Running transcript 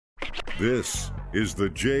This is the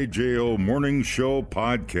JJO Morning Show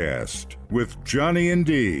podcast with Johnny and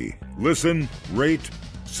D. Listen, rate,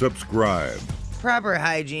 subscribe. Proper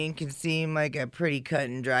hygiene can seem like a pretty cut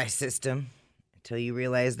and dry system until you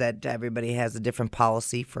realize that everybody has a different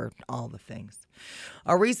policy for all the things.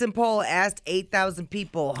 A recent poll asked 8,000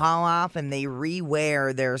 people how often they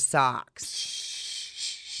re-wear their socks.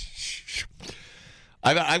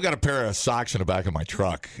 I've got a pair of socks in the back of my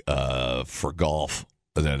truck for golf.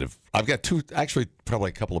 I've got two, actually probably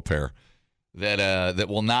a couple of pair that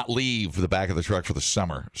will not leave the back of the truck for the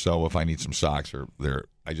summer. So if I need some socks,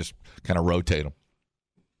 I just kind of rotate them.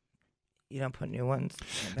 You don't put new ones?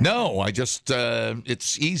 No, I just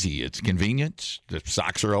it's easy. It's convenient. The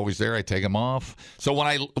socks are always there. I take them off. So when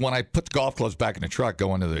I put the golf clubs back in the truck,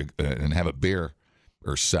 go into the and have a beer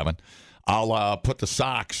or 7, I'll put the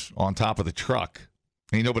socks on top of the truck.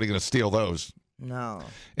 Ain't nobody going to steal those. No.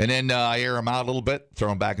 And then I air them out a little bit, throw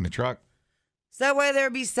them back in the truck. Is that why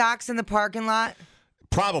there'd be socks in the parking lot?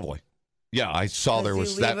 Probably. Yeah, I saw there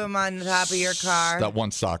was you leave them on the top of your car? That one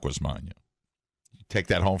sock was mine. Yeah. You take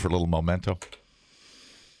that home for a little memento.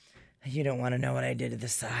 You don't want to know what I did to the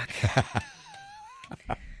sock.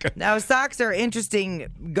 Now, socks are an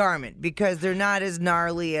interesting garment because they're not as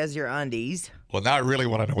gnarly as your undies. Well, now I really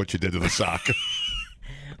want to know what you did to the sock.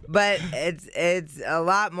 But it's a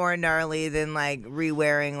lot more gnarly than like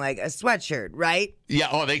re-wearing like a sweatshirt, right? Yeah,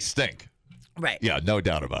 oh, they stink. Right. Yeah, no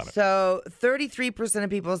doubt about it. So 33% of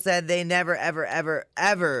people said they never, ever, ever,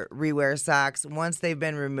 ever rewear socks once they've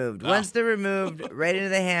been removed. Once they're removed, right into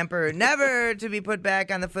the hamper, never to be put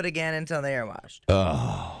back on the foot again until they are washed.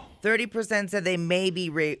 30% said they maybe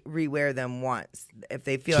rewear them once if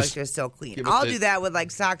they feel like they're still clean. I'll do that with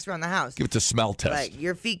like socks around the house. Give it a smell test. Like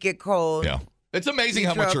your feet get cold. Yeah. It's amazing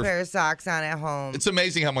how throw much a pair of socks on at home. It's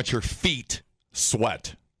amazing how much your feet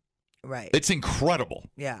sweat. Right. It's incredible.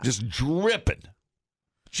 Yeah. Just dripping.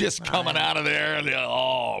 Just coming out of there.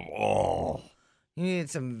 Oh. You need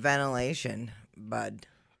some ventilation, bud.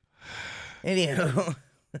 Anywho.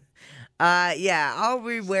 Yeah, I'll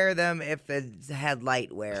rewear them if it's had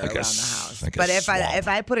light wear around the house. Like but if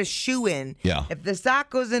I put a shoe in, if the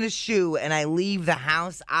sock goes in a shoe and I leave the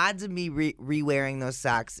house, odds of me re-wearing those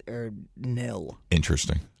socks are nil.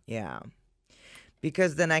 Interesting. Yeah,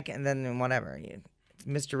 because then whatever. It's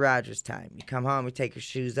Mr. Rogers time. You come home, you take your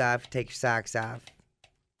shoes off, take your socks off,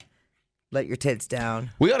 let your tits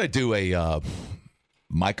down. We ought to do a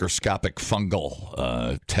microscopic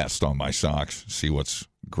fungal test on my socks. See what's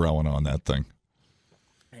growing on that thing.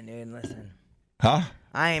 And dude, listen. Huh?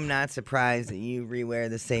 I am not surprised that you rewear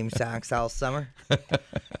the same socks all summer.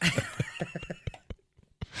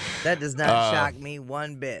 That does not shock me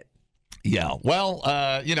one bit. Yeah. Well,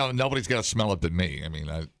 nobody's got to smell it but me. I mean,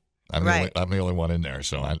 I'm the only one in there,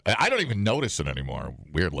 so I don't even notice it anymore,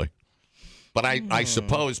 weirdly. But I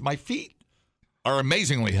suppose my feet are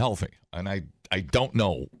amazingly healthy, and I don't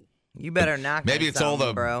know. You better knock. Maybe it's all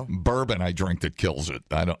the bro. bourbon I drink that kills it.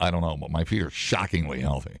 I don't know, but my feet are shockingly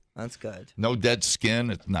healthy. That's good. No dead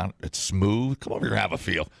skin. It's smooth. Come over here, have a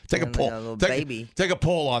feel. Take a pull. Like a little baby. Take a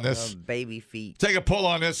pull on this. Little baby feet. Take a pull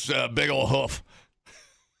on this big old hoof.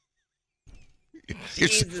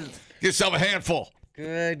 Jesus. Get yourself a handful.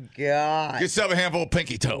 Good God. Get yourself a handful of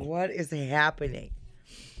pinky toe. What is happening?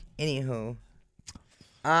 Anywho.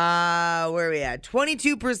 Where are we at?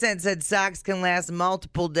 22% said socks can last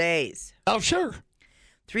multiple days. Oh, sure.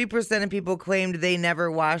 3% of people claimed they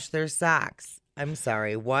never wash their socks. I'm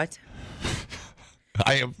sorry, what?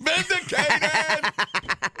 I am vindicated!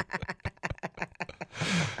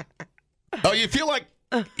 Oh, you feel like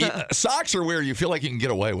socks are weird. You feel like you can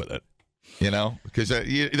get away with it, because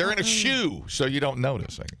they're in a shoe, so you don't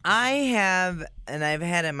notice. I have, and I've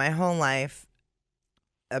had it my whole life,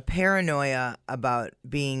 a paranoia about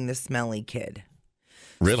being the smelly kid.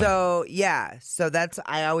 Really? So, yeah. So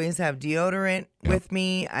I always have deodorant with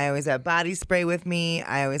me. I always have body spray with me.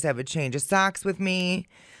 I always have a change of socks with me.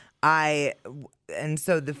 And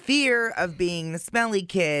so the fear of being the smelly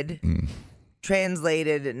kid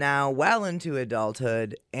translated now well into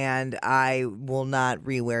adulthood, and I will not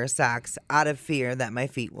rewear socks out of fear that my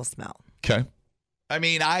feet will smell. Okay. I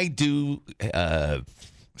mean, I do...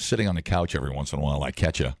 sitting on the couch every once in a while, I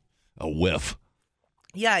catch a whiff.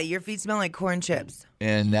 Yeah, your feet smell like corn chips.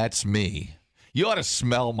 And that's me. You ought to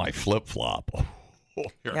smell my flip-flop.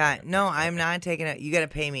 Yeah, no, I'm not taking it. You got to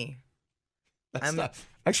pay me. That's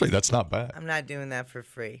not bad. I'm not doing that for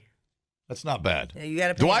free. That's not bad. Yeah, you got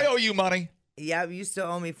to pay Do I owe you money? Yeah, you still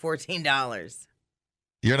owe me $14.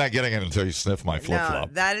 You're not getting it until you sniff my flip-flop.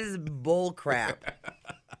 No, that is bull crap.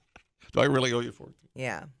 Do I really owe you $14?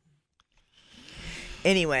 Yeah.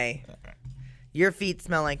 Anyway, Your feet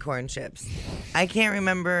smell like corn chips. I can't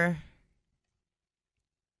remember.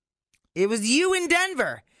 It was you in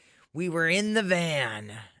Denver. We were in the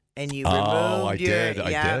van, and you removed I your... did.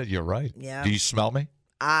 I did. You're right. Yeah. Do you smell me?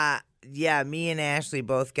 Yeah, me and Ashley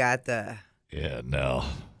both got the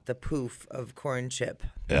poof of corn chip.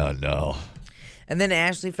 Yeah, no. And then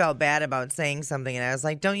Ashley felt bad about saying something, and I was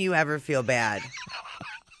like, don't you ever feel bad.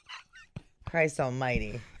 Christ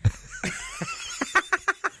almighty.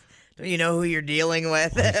 Don't you know who you're dealing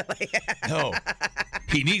with? No.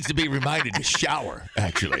 He needs to be reminded to shower,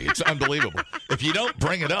 actually. It's unbelievable. If you don't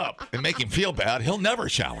bring it up and make him feel bad, he'll never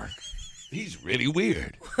shower. He's really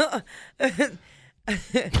weird.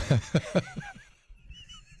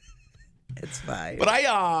 It's fine. But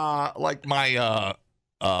I like my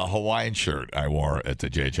Hawaiian shirt I wore at the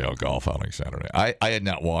JJO golf outing Saturday. I had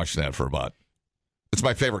not washed that for it's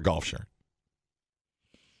my favorite golf shirt.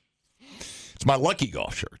 It's my lucky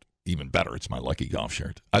golf shirt. Even better, it's my lucky golf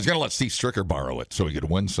shirt. I was going to let Steve Stricker borrow it so he could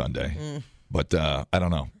win Sunday. But I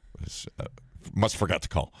don't know. Must have forgot to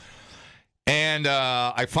call. And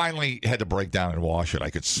I finally had to break down and wash it.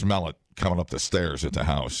 I could smell it coming up the stairs at the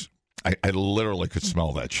house. I literally could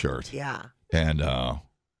smell that shirt. Yeah. And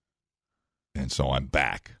so I'm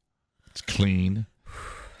back. It's clean.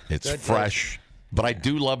 It's Good, fresh. But I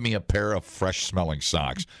do love me a pair of fresh-smelling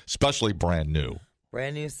socks, especially brand new.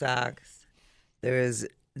 Brand new socks. There is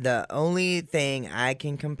the only thing I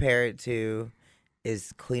can compare it to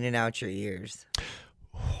is cleaning out your ears.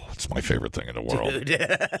 Oh, it's my favorite thing in the world. Dude.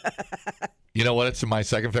 You know what? It's my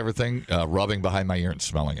second favorite thing, rubbing behind my ear and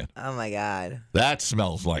smelling it. Oh, my God. That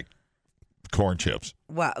smells like corn chips.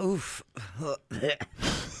 Wow. Oof.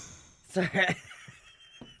 Sorry.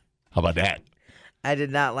 How about that? I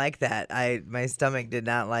did not like that. My stomach did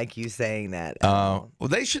not like you saying that. Well,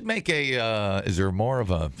 they should make is there more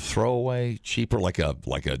of a throwaway, cheaper, like a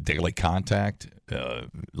daily contact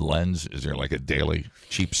lens? Is there like a daily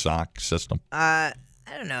cheap sock system? I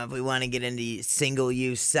don't know if we want to get into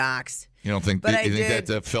single-use socks. You don't think? But you think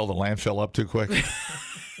that fill the landfill up too quick?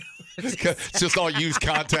 It's just all used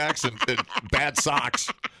contacts and bad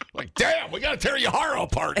socks. Like, damn, we got to tear your heart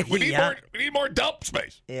apart. We need more. We need more dump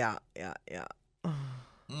space. Yeah.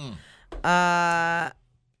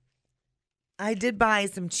 I did buy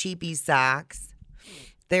some cheapy socks.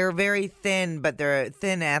 They're very thin, but they're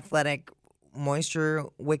thin, athletic, moisture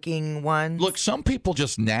wicking ones. Look, some people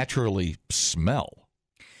just naturally smell.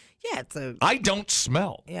 Yeah, I don't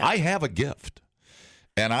smell. Yeah. I have a gift,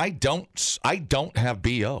 and I don't have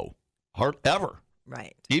BO, ever.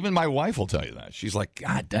 Right. Even my wife will tell you that. She's like,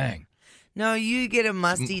 God dang. No, you get a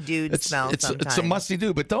musty dude smell sometimes. It's a musty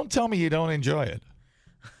dude, but don't tell me you don't enjoy it.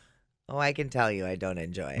 Oh, I can tell you I don't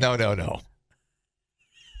enjoy it. No.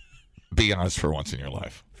 Be honest for once in your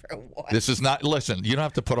life. For what? This is not. Listen, you don't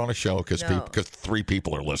have to put on a show because 3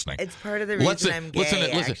 people are listening. It's part of the reason I'm gay,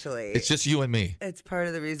 listen. actually. It's just you and me. It's part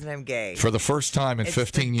of the reason I'm gay. For the first time in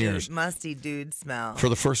 15 years. Musty dude smell. For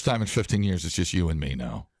the first time in 15 years, it's just you and me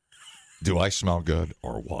now. Do I smell good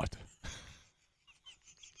or what?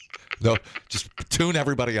 No, just tune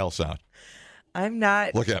everybody else out. I'm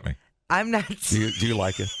not. Look at me. I'm not. Do you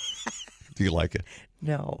like it? Do you like it?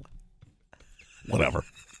 No. Whatever.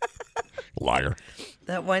 Liar.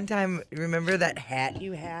 That one time, remember that hat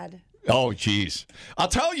you had? Oh, geez. I'll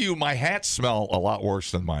tell you, my hats smell a lot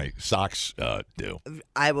worse than my socks do.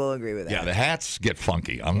 I will agree with that. Yeah, the hats get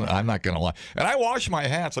funky. I'm not going to lie. And I wash my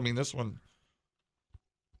hats. I mean, this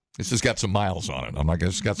has got some miles on it.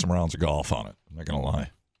 It's got some rounds of golf on it. I'm not going to lie.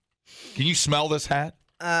 Can you smell this hat?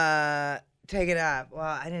 Take it off. Well,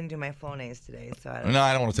 I didn't do my Flonase today, so I don't. No,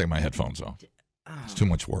 I don't want to take my headphones off. It's too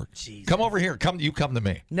much work. Jesus. Come over here. You come to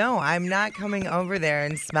me. No, I'm not coming over there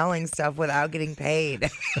and smelling stuff without getting paid.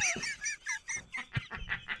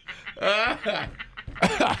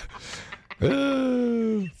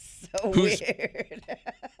 Weird.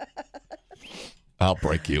 I'll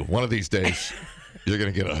break you. One of these days, you're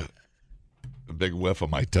going to get a big whiff of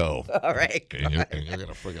my toe. All right. And you're going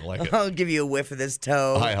to freaking like it. I'll give you a whiff of this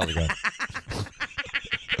toe. Hi, how's it going?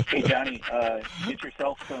 Hey, Johnny, get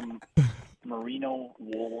yourself some merino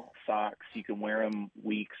wool socks. You can wear them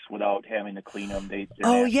weeks without having to clean them.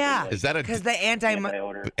 Is that because the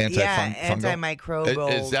anti-odor?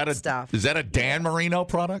 Antimicrobial stuff. Is that a Dan Marino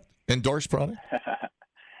product? Endorsed product?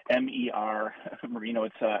 MER Merino.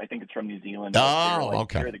 It's I think it's from New Zealand.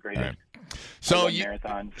 Okay. They're the greatest. Right. So you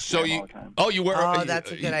wear. Oh,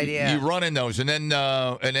 that's a good idea. You run in those, and then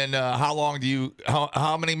how long do you?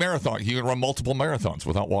 How many marathons? You can run multiple marathons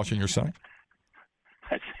without washing your socks?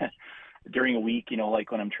 During a week,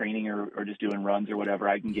 like when I'm training or just doing runs or whatever,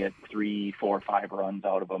 I can get 3, 4, 5 runs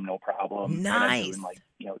out of them, no problem. Nice. And I'm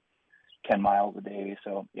doing 10 miles a day.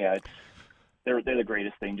 So yeah, they're the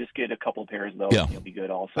greatest thing. Just get a couple pairs though, Yeah. and you'll be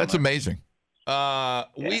good all summer. That's amazing.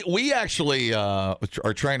 We actually are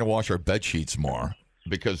trying to wash our bed sheets more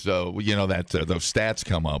because you know that those stats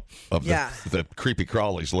come up of the creepy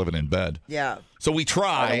crawlies living in bed. Yeah. So we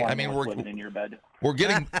try. I mean, we're living in your bed. we're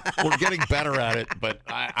getting better at it, but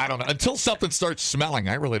I don't know. Until something starts smelling,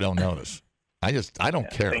 I really don't notice. I don't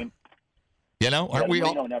care. Same. You know, aren't we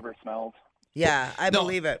all? Never smells. Yeah, I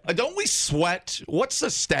believe it. Don't we sweat? What's the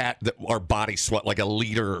stat that our body sweat like a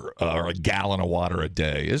liter or a gallon of water a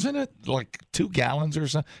day? Isn't it like 2 gallons or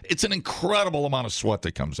something? It's an incredible amount of sweat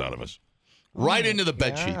that comes out of us. Right into the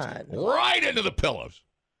bed sheets. Right into the pillows.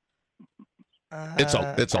 It's a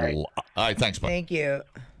lot. All right, thanks, bud. Thank you.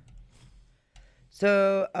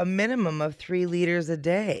 So a minimum of 3 liters a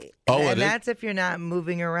day. Oh, and that's if you're not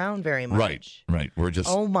moving around very much. Right. We're just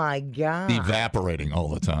oh my God. evaporating all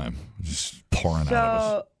the time. Just pouring out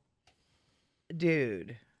of us.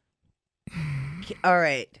 Dude. All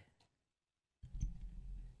right.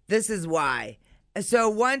 This is why. So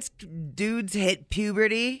once dudes hit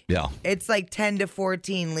puberty, it's like 10 to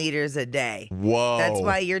 14 liters a day. Whoa. That's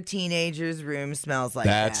why your teenager's room smells like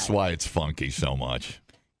that. That's why it's funky so much.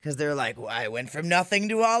 Because they're like, well, I went from nothing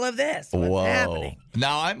to all of this. What's happening?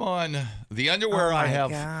 Now I'm on the underwear I have.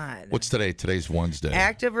 God. What's today? Today's Wednesday.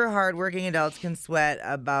 Active or hardworking adults can sweat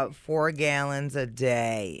about 4 gallons a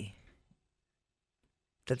day.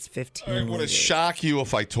 That's 15 liters. Would it shock you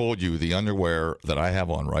if I told you the underwear that I have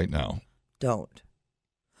on right now? Don't.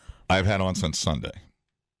 I've had on since Sunday.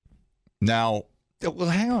 Now, well,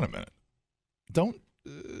 hang on a minute. Don't.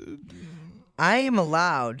 I am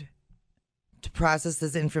allowed to process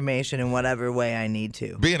this information in whatever way I need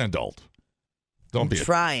to. Be an adult. Don't be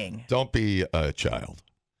trying. Don't be a child.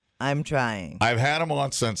 I'm trying. I've had them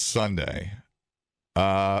on since Sunday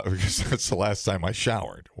because that's the last time I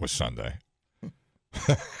showered was Sunday.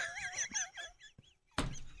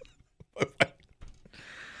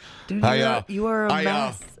 Dude, you are a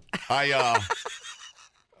mess.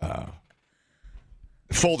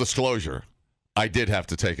 Full disclosure, I did have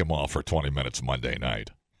to take him off for 20 minutes Monday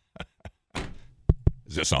night.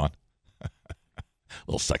 Is this on? A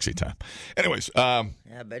little sexy time. Anyways. Yeah,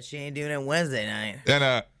 I bet she ain't doing it Wednesday night.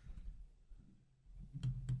 And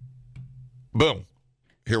boom.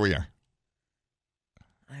 Here we are.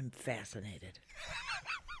 I'm fascinated.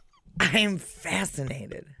 I'm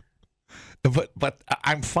fascinated. But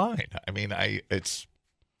I'm fine. I mean, it's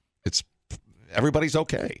everybody's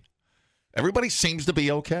okay. Everybody seems to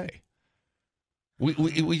be okay.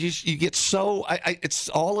 We just you get so it's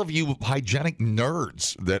all of you hygienic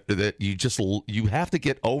nerds that you have to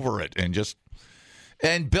get over it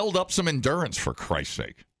and build up some endurance for Christ's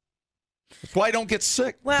sake. That's why I don't get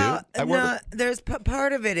sick. Well, dude. no, there's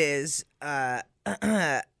part of it is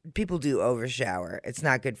people do overshower. It's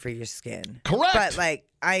not good for your skin. Correct. But like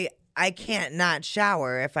I can't not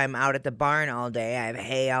shower if I'm out at the barn all day. I have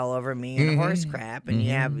hay all over me and horse crap, and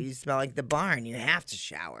you smell like the barn. You have to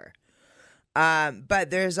shower. But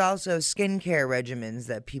there's also skincare regimens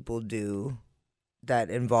that people do that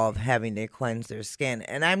involve having to cleanse their skin,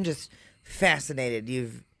 and I'm just fascinated.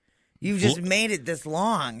 You've just made it this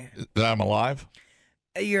long. That I'm alive?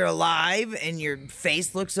 You're alive, and your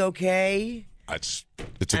face looks okay. It's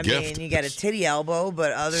a gift. I mean, you got a titty elbow,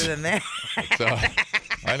 but other than that,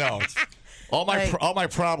 I know. All my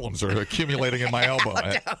problems are accumulating in my elbow.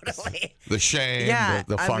 Totally. The shame,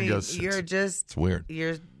 the fungus. I mean, it's weird.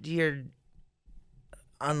 You're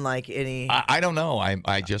unlike any. I don't know.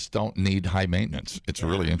 I just don't need high maintenance. It's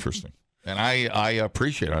really interesting, and I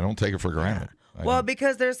appreciate it. I don't take it for granted. Well,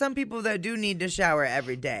 because there's some people that do need to shower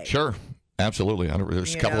every day. Sure. Absolutely.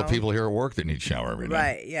 There's a couple of people here at work that need to shower every day.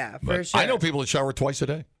 Right, yeah, for sure. I know people that shower twice a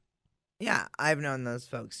day. Yeah, I've known those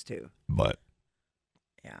folks too. But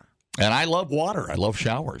yeah. And I love water. I love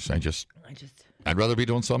showers. I'd rather be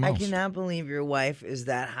doing something else. I cannot believe your wife is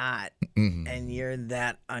that hot and you're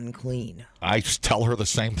that unclean. I tell her the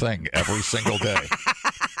same thing every single day.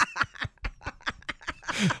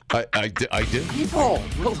 I did. People,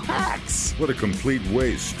 relax. What a complete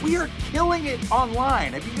waste We are killing it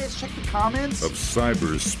online. Have you guys checked the comments? of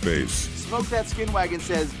cyberspace. Smoke That Skin Wagon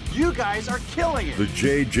says, you guys are killing it. The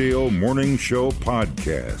JJO Morning Show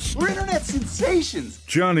Podcast. We're internet sensations.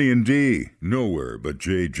 Johnny and D, nowhere but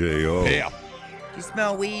JJO. Yeah. Do you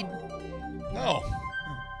smell weed? No.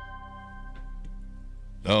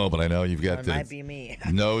 No, but I know you've got It the might be me.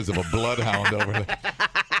 nose of a bloodhound over there.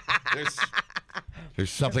 There's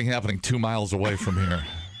something happening 2 miles away from here.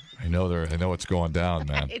 I know what's going down,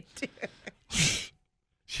 man. I do.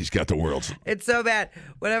 She's got the world's. It's so bad.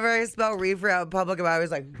 Whenever I smell reefer out in public, I'm always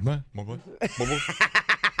like,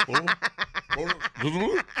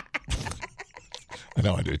 I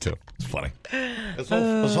know I do too. It's funny. It's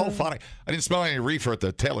so funny. I didn't smell any reefer at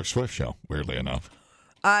the Taylor Swift show, weirdly enough.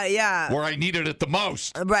 Yeah. Where I needed it the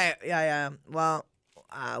most. Right. Yeah. Well,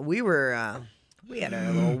 we had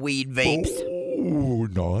our little weed vapes. Oh,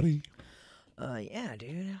 naughty. Yeah,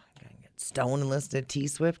 dude. Gotta get stoned and listen to T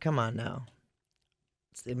Swift. Come on now.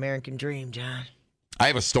 It's the American dream, John. I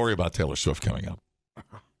have a story about Taylor Swift coming up.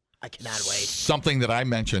 I cannot wait. Something that I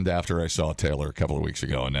mentioned after I saw Taylor a couple of weeks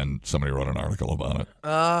ago, and then somebody wrote an article about it.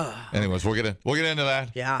 Anyways, we'll get into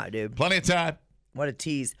that. Yeah, dude. Plenty of time. What a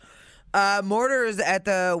tease. Mortars at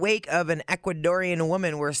the wake of an Ecuadorian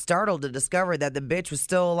woman were startled to discover that the bitch was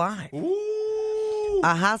still alive. Ooh.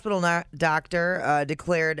 A hospital doctor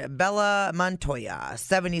declared Bella Montoya,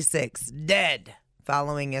 76, dead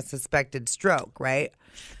following a suspected stroke, right?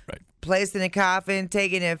 Right. Placed in a coffin,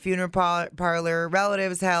 taken to a funeral parlor.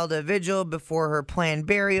 Relatives held a vigil before her planned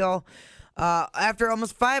burial. After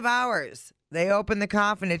almost 5 hours, they opened the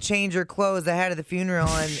coffin to change her clothes ahead of the funeral,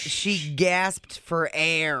 and she gasped for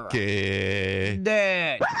air. Dead.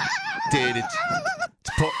 Dead.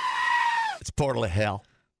 It's portal of hell.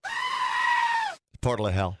 Portal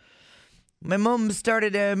of hell. My mom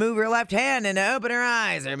started to move her left hand and to open her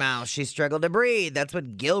eyes, her mouth. She struggled to breathe. That's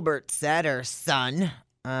what Gilbert said, her son.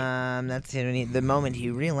 That's the moment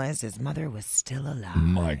he realized his mother was still alive.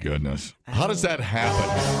 My goodness. How does that happen?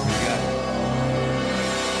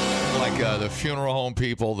 Like the funeral home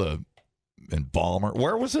people, the embalmer.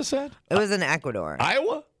 Where was this at? It was in Ecuador.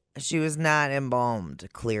 Iowa? She was not embalmed,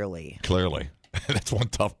 clearly. Clearly. That's one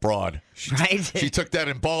tough broad. Right? She took that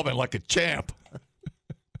embalmment like a champ.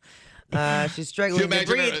 She's struggling to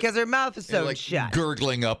breathe because her mouth is so shut.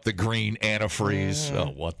 Gurgling up the green antifreeze. Mm-hmm.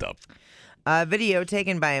 Oh, what the... Video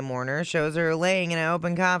taken by a mourner shows her laying in an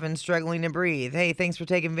open coffin, struggling to breathe. Hey, thanks for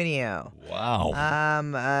taking video. Wow.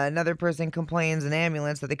 Another person complains an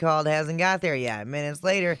ambulance that they called hasn't got there yet. Minutes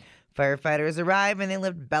later, firefighters arrive and they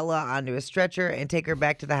lift Bella onto a stretcher and take her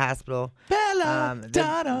back to the hospital. Bella,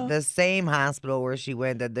 the same hospital where she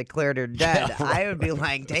went that declared her dead. Yeah, right. I would be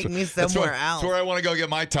like, take me somewhere else. That's where I want to go get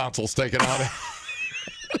my tonsils taken out.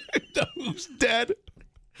 Who's dead?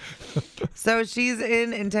 So she's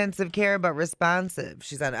in intensive care but responsive.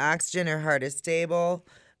 She's on oxygen. Her heart is stable.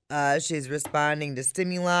 She's responding to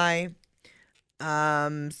stimuli.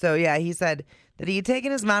 So, yeah, he said that he had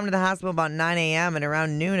taken his mom to the hospital about 9 a.m. and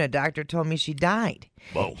around noon a doctor told me she died.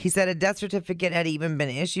 Whoa. He said a death certificate had even been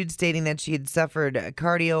issued stating that she had suffered a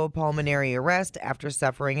cardiopulmonary arrest after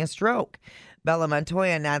suffering a stroke. Bella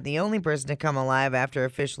Montoya, not the only person to come alive after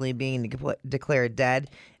officially being declared dead.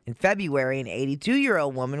 In February, an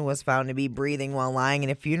 82-year-old woman was found to be breathing while lying in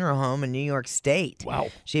a funeral home in New York State. Wow.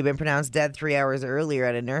 She had been pronounced dead 3 hours earlier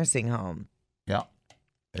at a nursing home. Yeah.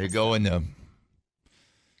 They go into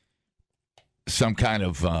some kind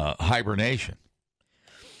of hibernation.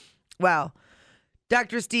 Well,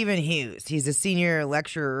 Dr. Stephen Hughes, he's a senior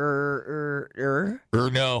lecturer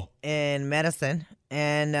in medicine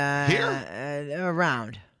and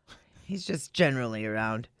around. He's just generally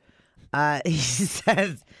around. He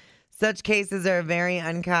says such cases are very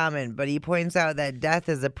uncommon, but he points out that death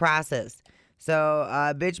is a process. So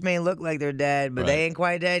a bitch may look like they're dead, but they ain't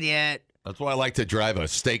quite dead yet. That's why I like to drive a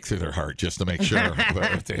stake through their heart just to make sure.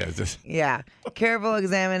 Yeah. Careful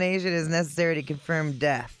examination is necessary to confirm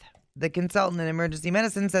death. The consultant in emergency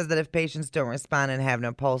medicine says that if patients don't respond and have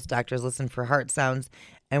no pulse, doctors listen for heart sounds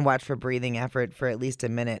and watch for breathing effort for at least a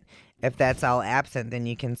minute. If that's all absent, then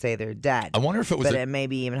you can say they're dead. I wonder if it was... But it may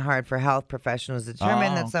be even hard for health professionals to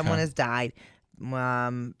determine that someone has died.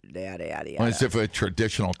 Yada, yada, yada. Well, as if a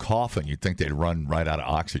traditional coffin, you'd think they'd run right out of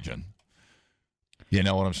oxygen. You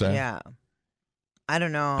know what I'm saying? Yeah. I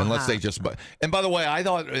don't know. Unless they just... And by the way, I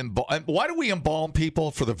thought... Why do we embalm people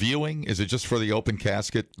for the viewing? Is it just for the open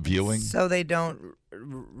casket viewing? So they don't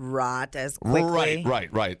rot as quickly.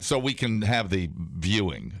 Right. So we can have the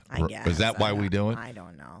viewing. I guess. Is that why we do it? I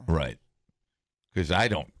don't know. Right. Because I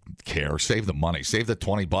don't care. Save the money. Save the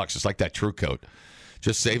 $20. It's like that True Coat.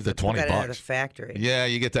 Just save the $20. Get that at a factory. Yeah,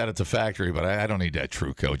 you get that at the factory, but I don't need that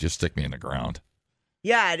True Coat. Just stick me in the ground.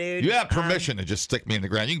 Yeah, dude. You have permission to just stick me in the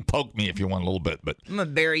ground. You can poke me if you want a little bit, but I'm gonna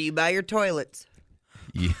bury you by your toilets.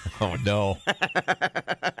 Yeah, oh no.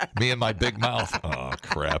 Me and my big mouth. Oh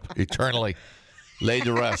crap. Eternally laid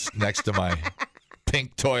to rest next to my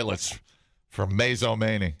pink toilets from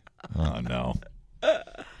Mazomanie. Oh no.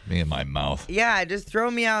 Me and my mouth. Yeah, just throw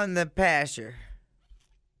me out in the pasture.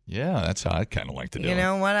 Yeah, that's how I kind of like to do it. You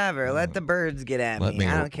know, whatever. Let the birds get at me.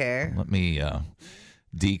 I don't care. Let me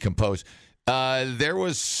decompose. There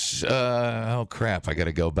was, oh crap, I got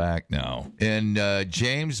to go back now. In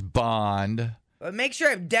James Bond, But make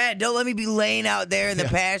sure I'm dead. Don't let me be laying out there in the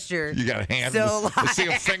pasture. You got a hand. Still alive. You see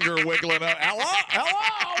a finger wiggling up.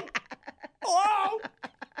 Hello?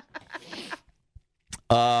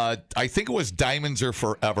 I think it was Diamonds Are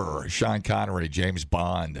Forever. Sean Connery, James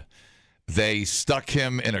Bond. They stuck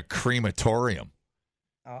him in a crematorium.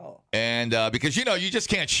 Oh. And because, you just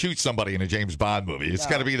can't shoot somebody in a James Bond movie. It's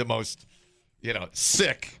got to be the most,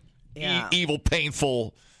 sick, evil,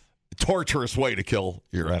 painful, torturous way to kill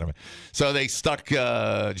your enemy. So they stuck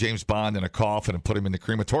James Bond in a coffin and put him in the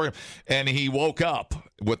crematorium. And he woke up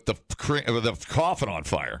with the coffin on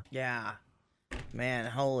fire. Yeah. Man,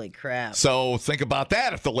 holy crap. So think about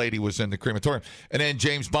that if the lady was in the crematorium. And then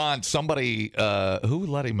James Bond, somebody, who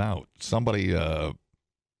let him out? Somebody, they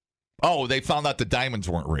found out the diamonds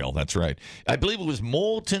weren't real. That's right. I believe it was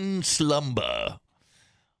Molten Slumber.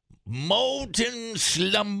 Molten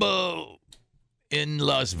Slumber in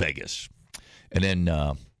Las Vegas. And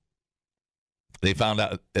then they found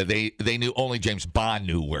out, they knew, only James Bond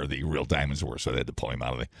knew where the real diamonds were, so they had to pull him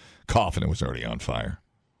out of the coffin. It was already on fire.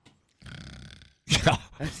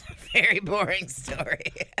 That's a very boring story.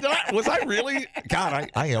 Was I really? God,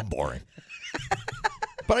 I am boring.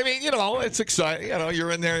 But I mean, it's exciting.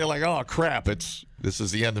 You're in there, you're like, oh crap, this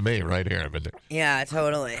is the end of me right here. Yeah,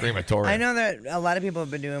 totally. Crematorium. I know that a lot of people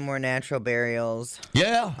have been doing more natural burials.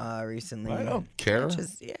 Yeah. Recently. I don't care.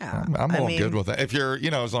 I'm all good with that. If you're,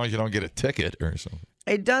 as long as you don't get a ticket or something.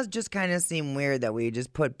 It does just kind of seem weird that we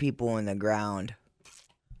just put people in the ground.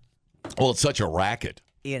 Well, it's such a racket.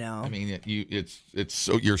 I mean, it's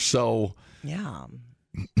so you're so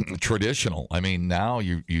traditional. I mean, now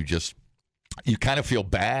you kind of feel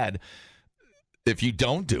bad if you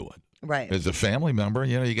don't do it. Right. As a family member,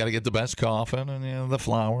 you got to get the best coffin and the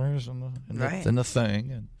flowers and the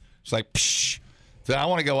thing. And it's like, psh. So I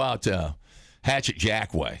want to go out Hatchet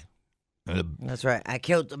Jack way. That's right. I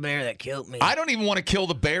killed the bear that killed me. I don't even want to kill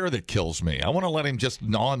the bear that kills me. I want to let him just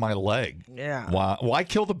gnaw on my leg. Yeah. Why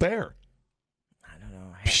kill the bear?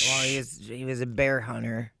 Well, he was a bear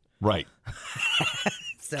hunter. Right.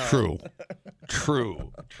 So.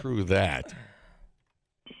 True that.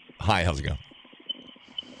 Hi, how's it going?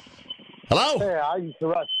 Hello? Hey, I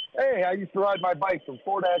used to ride my bike from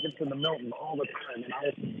Fort Atkinson to Milton all the time, and I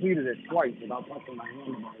have completed it twice without touching my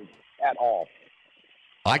handlebars at all.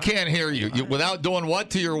 I can't hear you. Without doing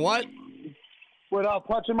what to your what? Without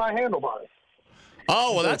touching my handlebars.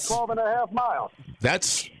 Oh, well, that's 12 and a half miles.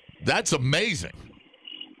 That's amazing.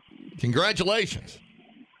 Congratulations.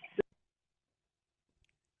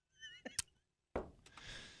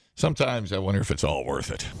 Sometimes I wonder if it's all worth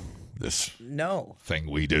it, this thing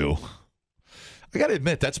we do. I got to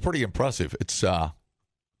admit, that's pretty impressive. It's glad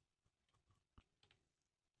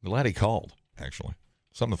he called, actually.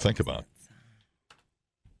 Something to think about.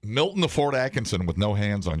 Milton to Fort Atkinson with no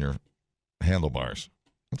hands on your handlebars.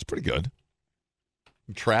 That's pretty good.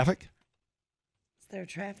 Traffic? Is there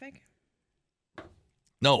traffic?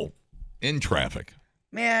 No, in traffic.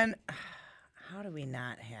 Man, how do we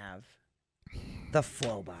not have the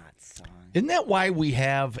Flowbot song? Isn't that why we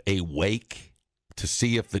have a wake? To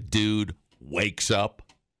see if the dude wakes up?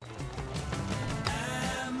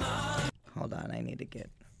 Hold on, I need to get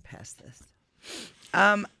past this.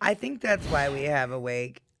 I think that's why we have a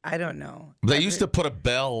wake. I don't know. They used to put a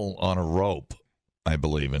bell on a rope, I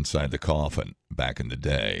believe, inside the coffin back in the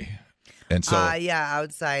day. And so,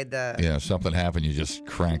 outside the... Yeah, if something happened, you just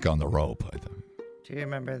crank on the rope. I think. Do you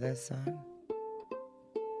remember this song?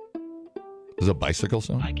 Is it a bicycle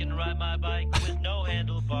song? I can ride my bike with no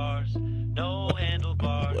handlebars. No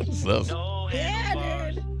handlebars. What is this? No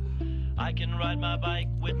handlebars. I can ride my bike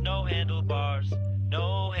with no handlebars.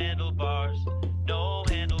 No handlebars. No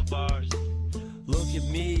handlebars. Look at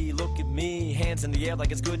me, hands in the air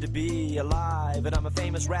like it's good to be alive. And I'm a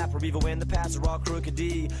famous rapper, even when the paths are all crooked.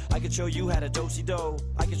 I can show you how to do-si-do.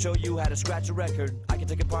 I can show you how to scratch a record. I can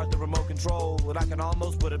take apart the remote control, and I can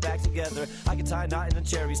almost put it back together. I can tie a knot in a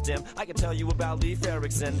cherry stem. I can tell you about Leif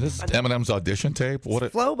Erikson. This Eminem's audition tape?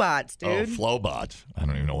 Flowbots, dude. Oh, Flowbots. I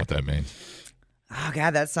don't even know what that means. Oh,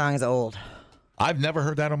 God, that song is old. I've never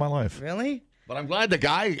heard that in my life. Really? But I'm glad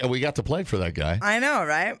we got to play for that guy. I know,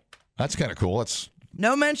 right? That's kind of cool.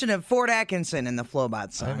 No mention of Fort Atkinson in the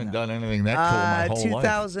Flowbot song. I haven't done anything that cool my whole life.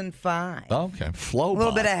 2005. Okay, Flowbot. A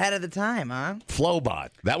little bit ahead of the time, huh?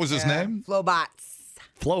 Flowbot. That was his name?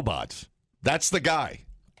 Flowbots. That's the guy.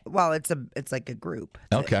 Well, it's like a group.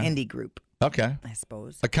 It's an indie group. Okay. I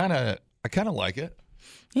suppose. I kind of like it.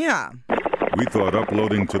 Yeah. We thought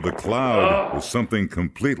uploading to the cloud was something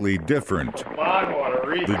completely different. Come on, want to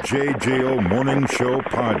Three. The JJO Morning Show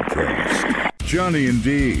Podcast. Johnny and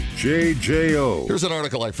D, JJO. Here's an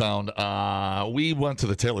article I found. We went to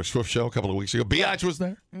the Taylor Swift show a couple of weeks ago. Biatch was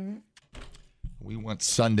there. Mm-hmm. We went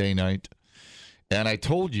Sunday night. And I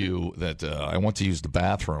told you that I went to use the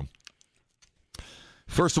bathroom.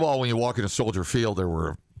 First of all, when you walk into Soldier Field, there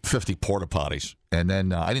were 50 porta potties. And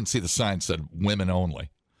then I didn't see the sign that said women only.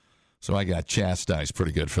 So I got chastised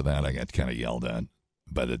pretty good for that. I got kind of yelled at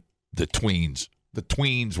by the tweens. The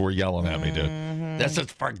tweens were yelling at me, dude. Mm-hmm. This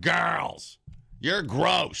is for girls. You're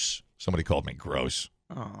gross. Somebody called me gross.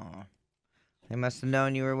 Oh, they must have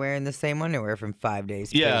known you were wearing the same underwear from 5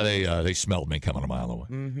 days. Yeah, they smelled me coming a mile away.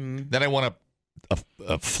 Mm-hmm. Then I went up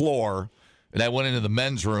a floor, and I went into the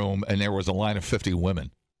men's room, and there was a line of 50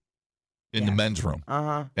 women in the men's room.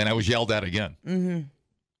 Uh-huh. And I was yelled at again. Mm-hmm.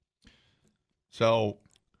 So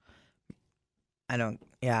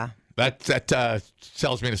That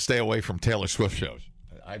tells me to stay away from Taylor Swift shows.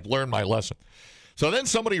 I've learned my lesson. So then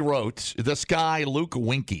somebody wrote, this guy, Luke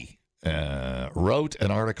Winky, wrote an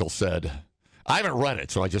article, said, I haven't read it,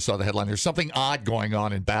 so I just saw the headline. There's something odd going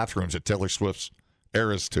on in bathrooms at Taylor Swift's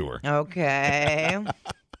Eras Tour. Okay.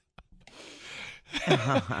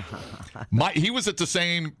 He was at the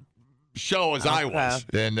same show as I was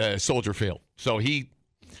in Soldier Field. So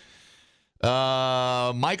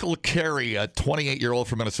Michael Carey, a 28-year-old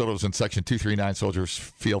from Minnesota, was in Section 239 Soldier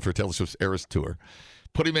Field for Taylor Swift's Eras Tour.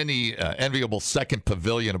 Put him in the enviable second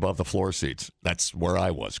pavilion above the floor seats. That's where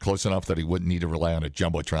I was, close enough that he wouldn't need to rely on a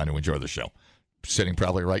jumbotron to enjoy the show. Sitting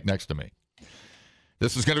probably right next to me.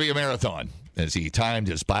 This is going to be a marathon, as he timed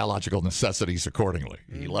his biological necessities accordingly.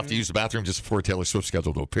 He left to use the bathroom just before Taylor Swift's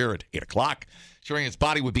scheduled to appear at 8 o'clock, ensuring his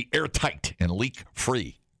body would be airtight and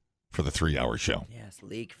leak-free for the 3-hour show. Yes,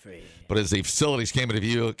 leak-free. But as the facilities came into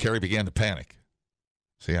view, Carey began to panic.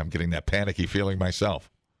 See, I'm getting that panicky feeling myself.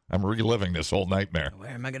 I'm reliving this whole nightmare. Where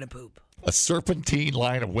am I going to poop? A serpentine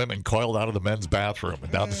line of women coiled out of the men's bathroom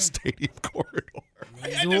and down the stadium corridor.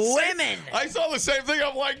 These women! I saw the same thing.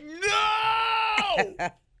 I'm like, no!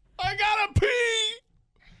 I gotta pee!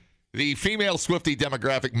 The female Swiftie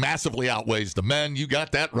demographic massively outweighs the men. You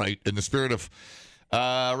got that right. In the spirit of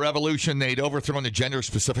revolution, they'd overthrown the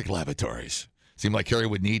gender-specific lavatories. Seemed like Carey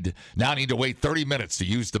would need to wait 30 minutes to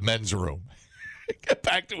use the men's room. Get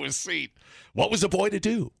back to his seat. What was the boy to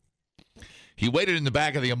do? He waited in the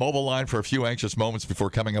back of the immobile line for a few anxious moments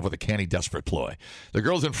before coming up with a canny, desperate ploy. The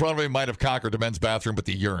girls in front of him might have conquered the men's bathroom, but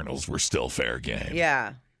the urinals were still fair game.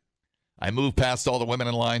 Yeah. I moved past all the women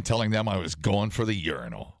in line, telling them I was going for the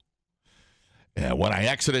urinal. When I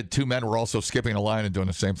exited, 2 men were also skipping a line and doing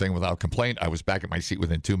the same thing without complaint. I was back at my seat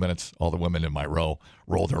within 2 minutes. All the women in my row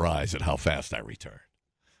rolled their eyes at how fast I returned.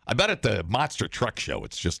 I bet at the monster truck show,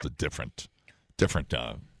 it's just a different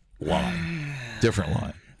line. Different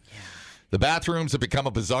line. The bathrooms have become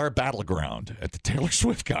a bizarre battleground at the Taylor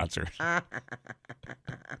Swift concert.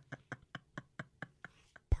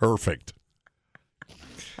 Perfect.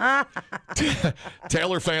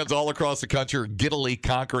 Taylor fans all across the country are giddily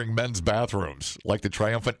conquering men's bathrooms like the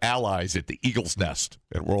triumphant allies at the Eagle's Nest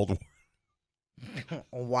at World War.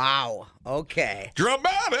 Wow. Okay.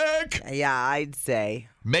 Dramatic! Yeah, I'd say.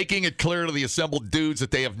 Making it clear to the assembled dudes that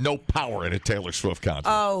they have no power at a Taylor Swift concert.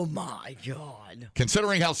 Oh, my God.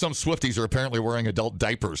 Considering how some Swifties are apparently wearing adult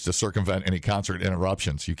diapers to circumvent any concert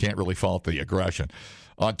interruptions, you can't really fault the aggression.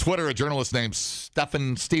 On Twitter, a journalist named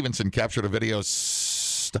Stephen Stevenson captured a video.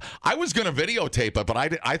 I was going to videotape it, but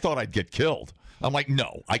I thought I'd get killed. I'm like,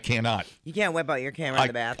 no, I cannot. You can't whip out your camera in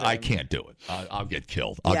the bathroom. I can't do it. I'll get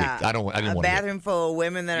killed. I didn't want to. A bathroom full of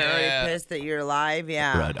women that are already pissed that you're alive.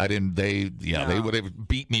 Yeah. Right. I didn't. They would have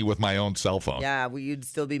beat me with my own cell phone. Yeah. Well, you'd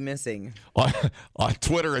still be missing. On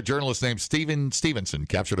Twitter, a journalist named Stephen Stevenson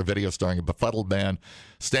captured a video starring a befuddled man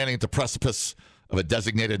standing at the precipice of a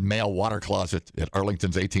designated male water closet at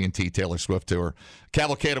Arlington's AT&T Taylor Swift tour. A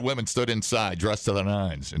cavalcade of women stood inside, dressed to the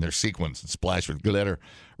nines in their sequins and splashed with glitter,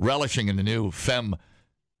 relishing in the new femme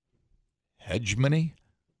hegemony.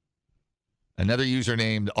 Another user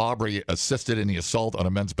named Aubrey assisted in the assault on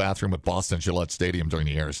a men's bathroom at Boston Gillette Stadium during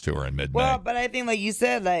the Eras Tour in mid-May. Well, but I think, like you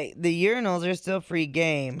said, like the urinals are still free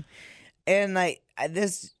game. And like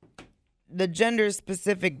the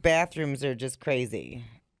gender-specific bathrooms are just crazy.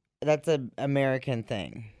 That's an American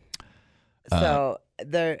thing. So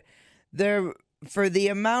they're for the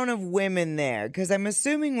amount of women there, because I'm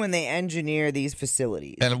assuming when they engineer these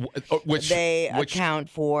facilities, and they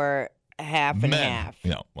account for half and men, half.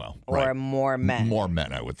 Yeah, well, or right. more men. More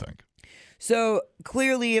men, I would think. So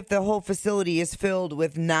clearly, if the whole facility is filled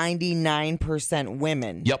with 99%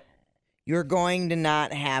 women, yep, you're going to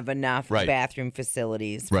not have enough bathroom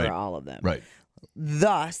facilities for all of them. Right.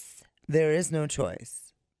 Thus, there is no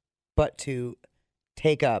choice but to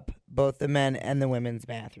take up both the men and the women's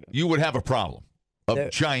bathroom. You would have a problem,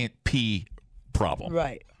 giant pee problem.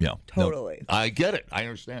 Right. Yeah. Totally. No, I get it. I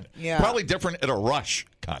understand it. Yeah. Probably different at a Rush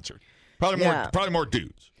concert. Probably more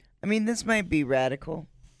dudes. I mean, this might be radical,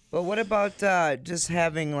 but what about just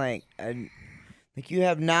having like you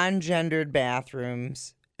have non-gendered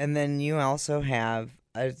bathrooms, and then you also have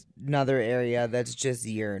another area that's just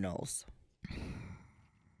urinals.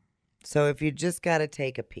 So if you just got to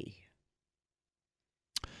take a pee.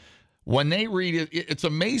 When they read it, it's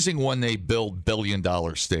amazing when they build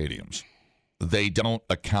billion-dollar stadiums. They don't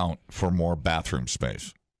account for more bathroom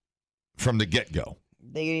space from the get-go.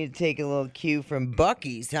 They need to take a little cue from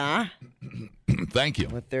Buc-ee's, huh? Thank you.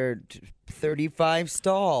 With their 35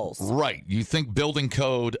 stalls. Right. You think building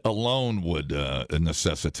code alone would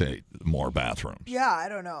necessitate more bathrooms? Yeah, I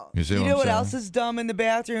don't know. You see know what saying? else is dumb in the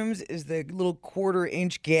bathrooms? Is the little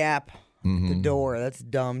 1/4-inch gap at the door. That's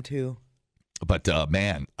dumb, too. But,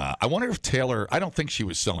 man, I wonder if Taylor, I don't think she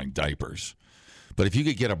was selling diapers, but if you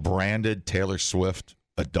could get a branded Taylor Swift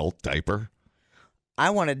adult diaper. I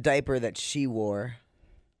want a diaper that she wore.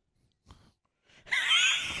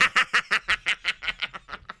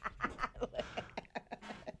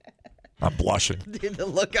 I'm blushing. Dude, the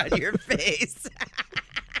look on your face.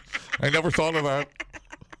 I never thought of that,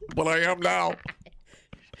 but I am now.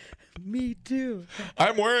 Me too.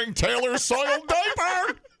 I'm wearing Taylor's soiled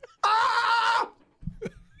diaper. Ah!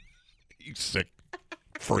 You sick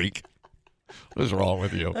freak. What is wrong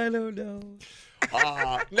with you? I don't know.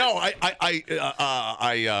 No,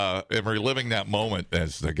 I am reliving that moment,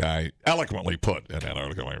 as the guy eloquently put in that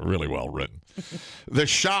article. Really well written. The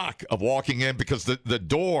shock of walking in, because the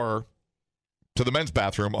door to the men's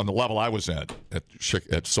bathroom on the level I was at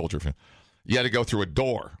Soldier Field, you had to go through a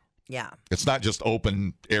door. Yeah. It's not just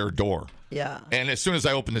open air door. Yeah. And as soon as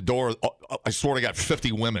I opened the door, I swear to God,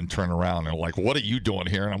 50 women turn around and are like, "What are you doing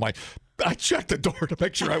here?" And I'm like, I checked the door to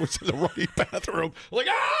make sure I was in the right bathroom. Like,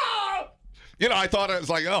 ah! You know, I thought I was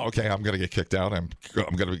like, oh, okay, I'm going to get kicked out. I'm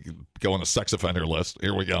going to go on the sex offender list.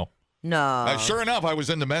 Here we go. No. Sure enough, I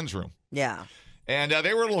was in the men's room. Yeah. And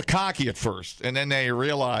they were a little cocky at first. And then they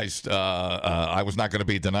realized I was not going to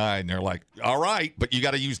be denied. And they're like, all right, but you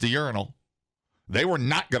got to use the urinal. They were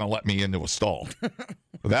not going to let me into a stall.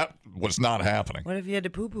 That was not happening. What if you had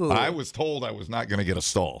to poo-poo? I was told I was not going to get a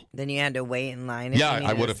stall. Then you had to wait in line. Yeah,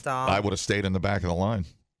 I would have stayed in the back of the line.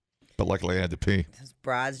 But luckily I had to pee. Those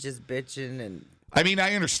broads just bitching. And I mean,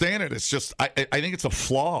 I understand it. It's just, I think it's a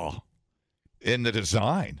flaw in the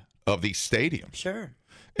design of these stadiums. Sure.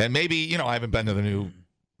 And maybe, I haven't been to the new,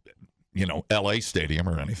 L.A. stadium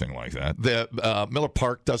or anything like that. The Miller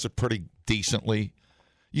Park does it pretty decently.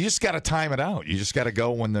 You just got to time it out. You just got to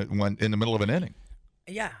go when in the middle of an inning.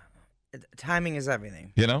 Yeah. Timing is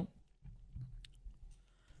everything.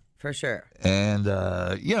 For sure. And,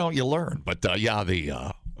 you learn. But,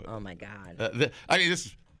 oh, my God. This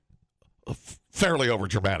is a fairly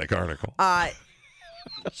overdramatic article.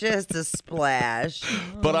 Just a splash.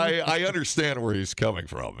 But I understand where he's coming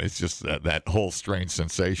from. It's just that whole strange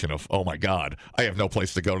sensation of, oh, my God, I have no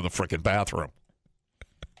place to go to the frickin' bathroom.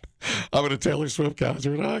 I'm at a Taylor Swift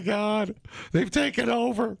concert. Oh, God, they've taken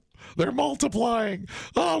over. They're multiplying.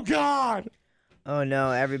 Oh, God. Oh,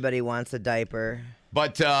 no, everybody wants a diaper.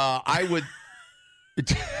 But I would...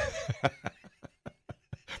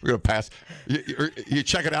 We're going to pass. You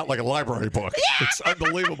check it out like a library book. Yeah! It's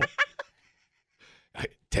unbelievable.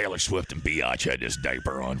 Taylor Swift and Biatch had this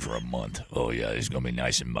diaper on for a month. Oh, yeah, it's going to be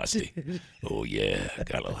nice and musty. Oh, yeah,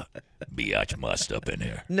 got a Biatch must up in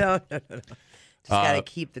here. No. Just got to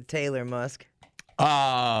keep the Taylor musk.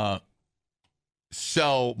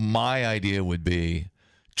 So my idea would be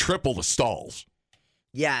triple the stalls.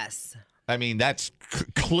 Yes. I mean, that's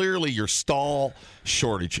clearly your stall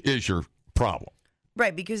shortage is your problem.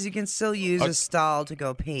 Right, because you can still use a stall to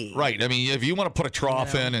go pee. Right. I mean, if you want to put a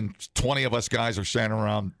trough in and 20 of us guys are standing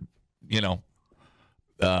around,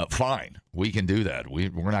 fine. We can do that. We're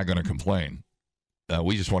not going to complain.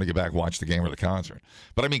 We just want to get back and watch the game or the concert.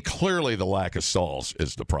 But, I mean, clearly the lack of stalls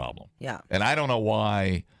is the problem. Yeah. And I don't know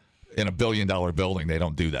why in a billion-dollar building they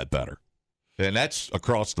don't do that better. And that's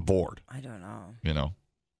across the board. I don't know.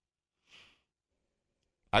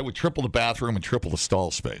 I would triple the bathroom and triple the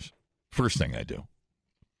stall space. First thing I do.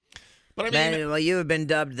 But I mean, well, you have been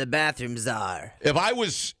dubbed the bathroom czar. If I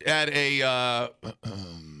was at a a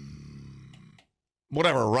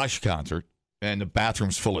Rush concert and the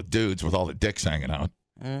bathroom's full of dudes with all the dicks hanging out,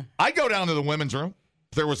 I'd go down to the women's room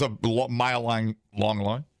if there was a long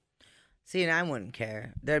line. See, and I wouldn't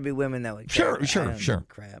care. There'd be women that would care. Sure.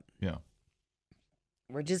 Crap. Yeah.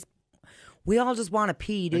 We all just want to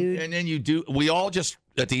pee, dude. And then you do. We all just,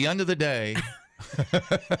 at the end of the day,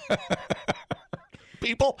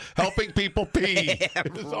 helping people pee,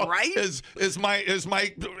 right? Is my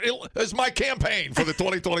campaign for the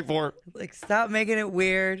 2024. Like, stop making it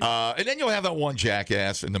weird. And then you'll have that one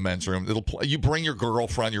jackass in the men's room. You bring your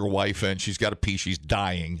girlfriend, your wife in. She's got to pee. She's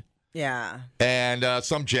dying. Yeah. And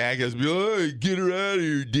some jackass, hey, get her out of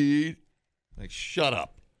here, dude. Like, shut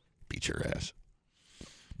up. Beat your ass.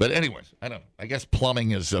 But anyways, I don't know. I guess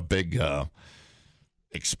plumbing is a big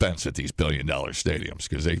expense at these billion-dollar stadiums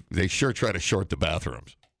because they sure try to short the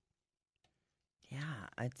bathrooms.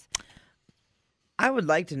 Yeah. I would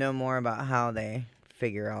like to know more about how they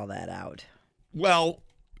figure all that out. Well,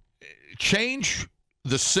 change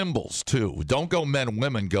the symbols, too. Don't go men,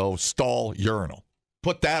 women, go stall, urinal.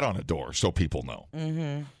 Put that on a door so people know.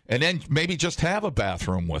 Mm-hmm. And then maybe just have a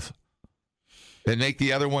bathroom with, and make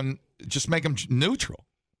the other one, just make them neutral.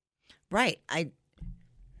 Right.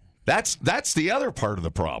 That's the other part of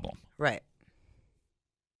the problem. Right.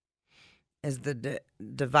 Is the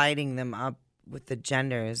dividing them up with the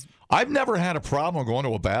genders. I've never had a problem going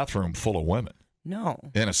to a bathroom full of women. No.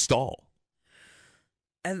 In a stall.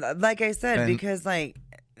 And like I said, because like,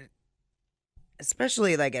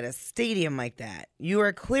 especially like at a stadium like that, you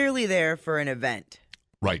are clearly there for an event.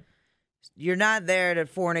 Right. You're not there to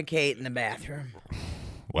fornicate in the bathroom.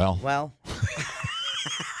 Well.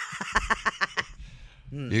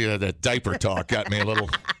 Yeah, that diaper talk got me a little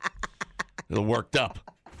worked up.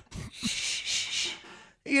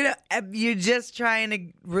 You know, you're just trying to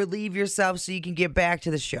relieve yourself so you can get back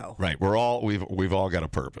to the show. Right. We've all got a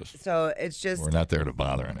purpose. So it's just, we're not there to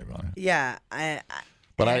bother anybody. Yeah. I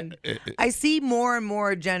see more and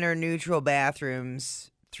more gender neutral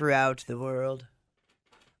bathrooms throughout the world.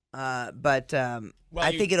 But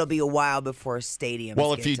I think it'll be a while before stadiums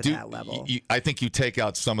get to that level. I think you take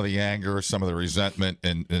out some of the anger, some of the resentment,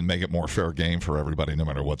 and make it more fair game for everybody, no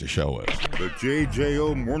matter what the show is. The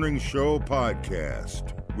JJO Morning Show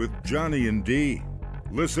Podcast with Johnny and D.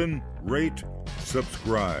 Listen, rate,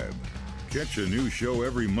 subscribe. Catch a new show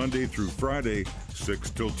every Monday through Friday,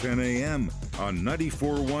 6 till 10 a.m. on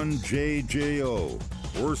 94.1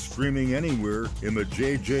 JJO or streaming anywhere in the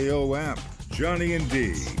JJO app. Johnny and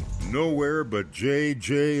D, nowhere but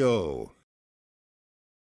JJO.